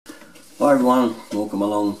Hi everyone, welcome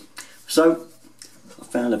along. So I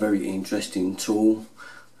found a very interesting tool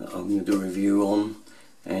that I'm going to do a review on,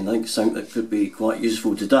 and I think something that could be quite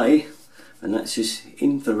useful today, and that's this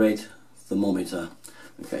infrared thermometer.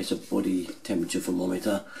 Okay, it's a body temperature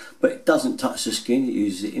thermometer, but it doesn't touch the skin, it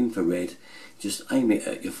uses the infrared. Just aim it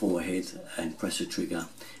at your forehead and press a trigger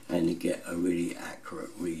and you get a really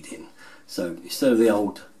accurate reading. So instead of the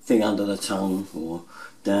old thing under the tongue or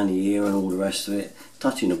down the ear and all the rest of it,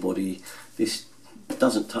 touching the body, this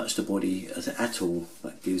doesn't touch the body at all,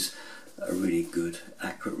 but gives a really good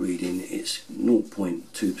accurate reading. It's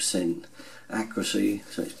 0.2% accuracy,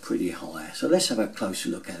 so it's pretty high. So let's have a closer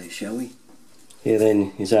look at it, shall we? Here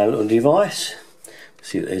then is our little device.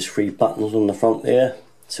 See that there's 3 buttons on the front there,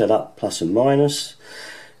 set up plus and minus.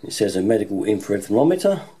 It says a medical infrared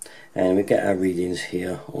thermometer, and we get our readings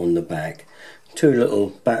here on the back. 2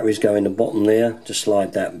 little batteries go in the bottom there. Just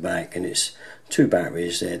slide that back, and it's 2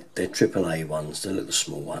 batteries. They're AAA ones, the little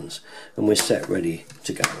small ones, and we're set ready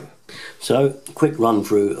to go. So quick run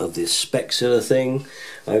through of this specs of the thing.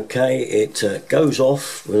 Okay, it goes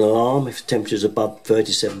off with an alarm if the temperature is above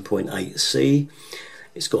 37.8 C.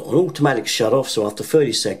 It's got an automatic shut off, so after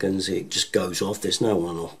 30 seconds it just goes off. There's no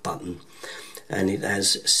on off button. And it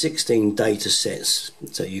has 16 data sets,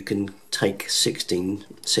 so you can take 16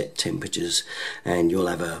 set temperatures and you'll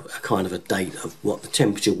have a kind of a date of what the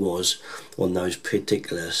temperature was on those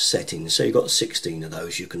particular settings. So you've got 16 of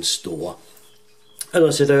those you can store. As I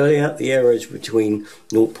said earlier, the error is between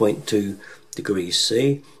 0.2 degrees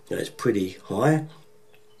C. It's pretty high.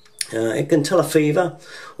 It can tell a fever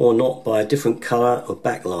or not by a different colour of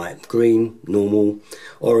backlight. Green, normal;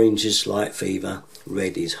 orange is light fever;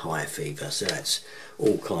 red is high fever. So that's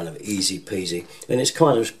all kind of easy peasy. And it's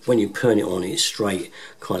kind of, when you turn it on, it's straight,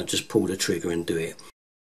 kind of just pull the trigger and do it.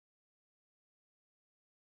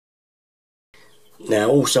 Now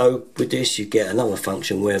also with this you get another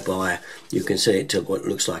function whereby you can set it to what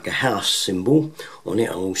looks like a house symbol on it.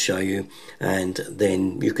 I'll show you, and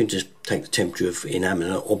then you can just take the temperature of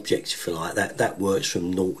inanimate objects if you like. That works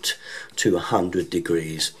from 0 to 100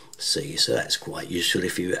 degrees C, so that's quite useful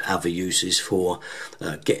if you have other uses for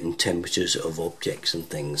getting temperatures of objects and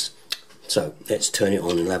things. So let's turn it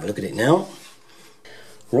on and have a look at it now.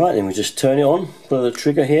 Right, then we just turn it on, pull the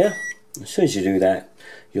trigger here. As soon as you do that,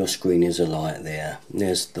 your screen is alight there.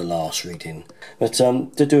 There's the last reading. But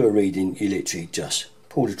to do a reading, you literally just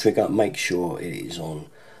pull the trigger, make sure it is on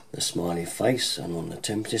the smiley face and on the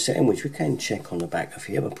temperature setting, which we can check on the back of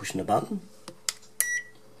here by pushing the button.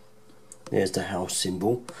 There's the house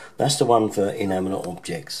symbol. That's the one for inanimate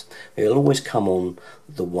objects. It'll always come on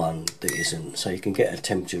the one that isn't, so you can get a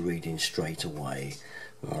temperature reading straight away.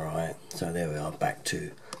 Alright, so there we are, back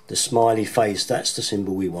to the smiley face. That's the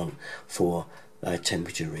symbol we want for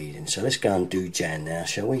temperature reading. So let's go and do Jan now,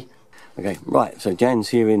 shall we? Okay, right, so Jan's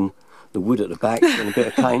here in the wood at the back and a bit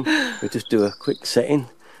of cane. We'll just do a quick setting,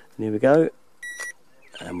 and here we go,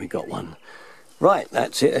 and we got one. Right,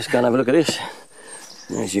 that's it. Let's go and have a look at this.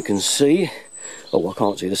 As you can see, oh, I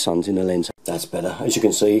can't see, the sun's in the lens. That's better. As you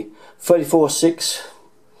can see,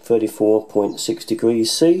 34.6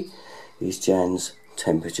 degrees C is Jan's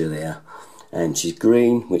temperature there, and she's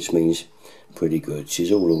green, which means pretty good.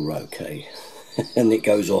 She's all okay. And it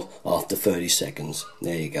goes off after 30 seconds.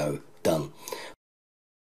 There you go, done.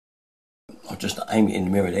 I'll just aim it in the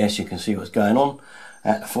mirror there so you can see what's going on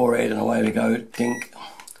at the forehead, and away we go, dink.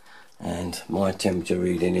 And my temperature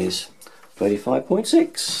reading is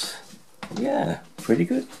 35.6. Yeah, pretty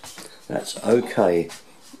good. That's okay.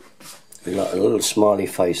 With like a little smiley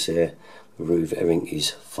face there, the roof, everything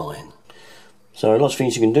is fine. So lots of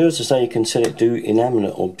things you can do. As I say, you can set it to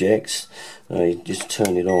inanimate objects. You just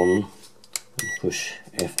turn it on and push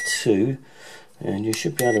F2, and you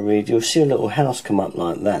should be able to read. You'll see a little house come up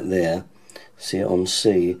like that there. See it on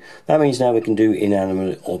C. That means now we can do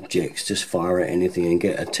inanimate objects. Just fire at anything and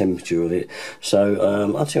get a temperature of it. So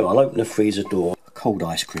I'll tell you what, I'll open the freezer door. Cold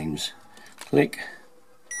ice creams. Click.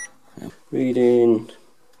 Reading.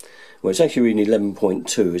 Well, it's actually reading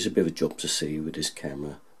 11.2. It's a bit of a job to see with this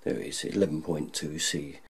camera. There it is, 11.2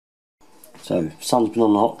 C. So, sun's been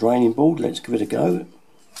on the hot draining board. Let's give it a go.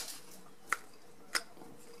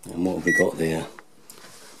 And what have we got there?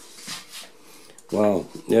 Wow,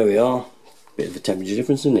 there we are. Bit of a temperature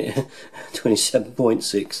difference, isn't it?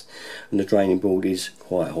 27.6, and the draining board is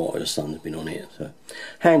quite hot where the sun's been on it. So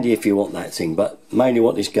handy if you want that thing, but mainly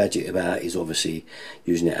what this gadget is about is obviously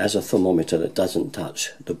using it as a thermometer that doesn't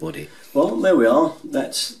touch the body. Well, there we are.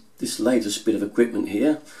 That's this latest bit of equipment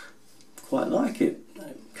here. Quite like it.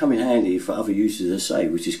 Come in handy for other uses, as I say,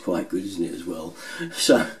 which is quite good, isn't it, as well?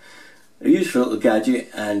 So a useful little gadget,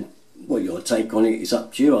 and well, your take on it is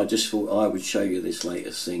up to you. I just thought I would show you this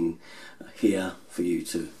latest thing here for you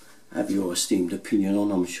to have your esteemed opinion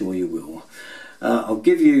on. I'm sure you will. I'll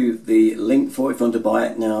give you the link for it if you want to buy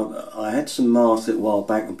it. Now, I had some masks a while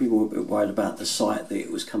back and people were a bit worried about the site that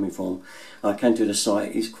it was coming from. I came to the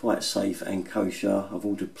site, it's quite safe and kosher. I've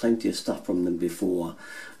ordered plenty of stuff from them before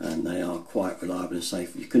and they are quite reliable and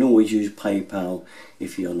safe. You can always use PayPal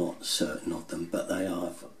if you're not certain of them, but they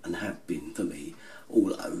are and have been for me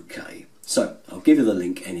all okay. So I'll give you the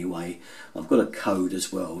link anyway. I've got a code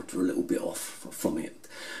as well for a little bit off from it.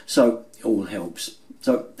 So it all helps.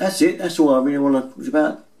 So that's it. That's all I really want to talk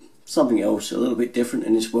about. Something else a little bit different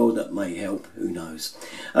in this world that may help. Who knows?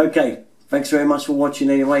 Okay. Thanks very much for watching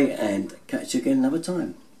anyway, and catch you again another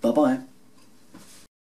time. Bye bye.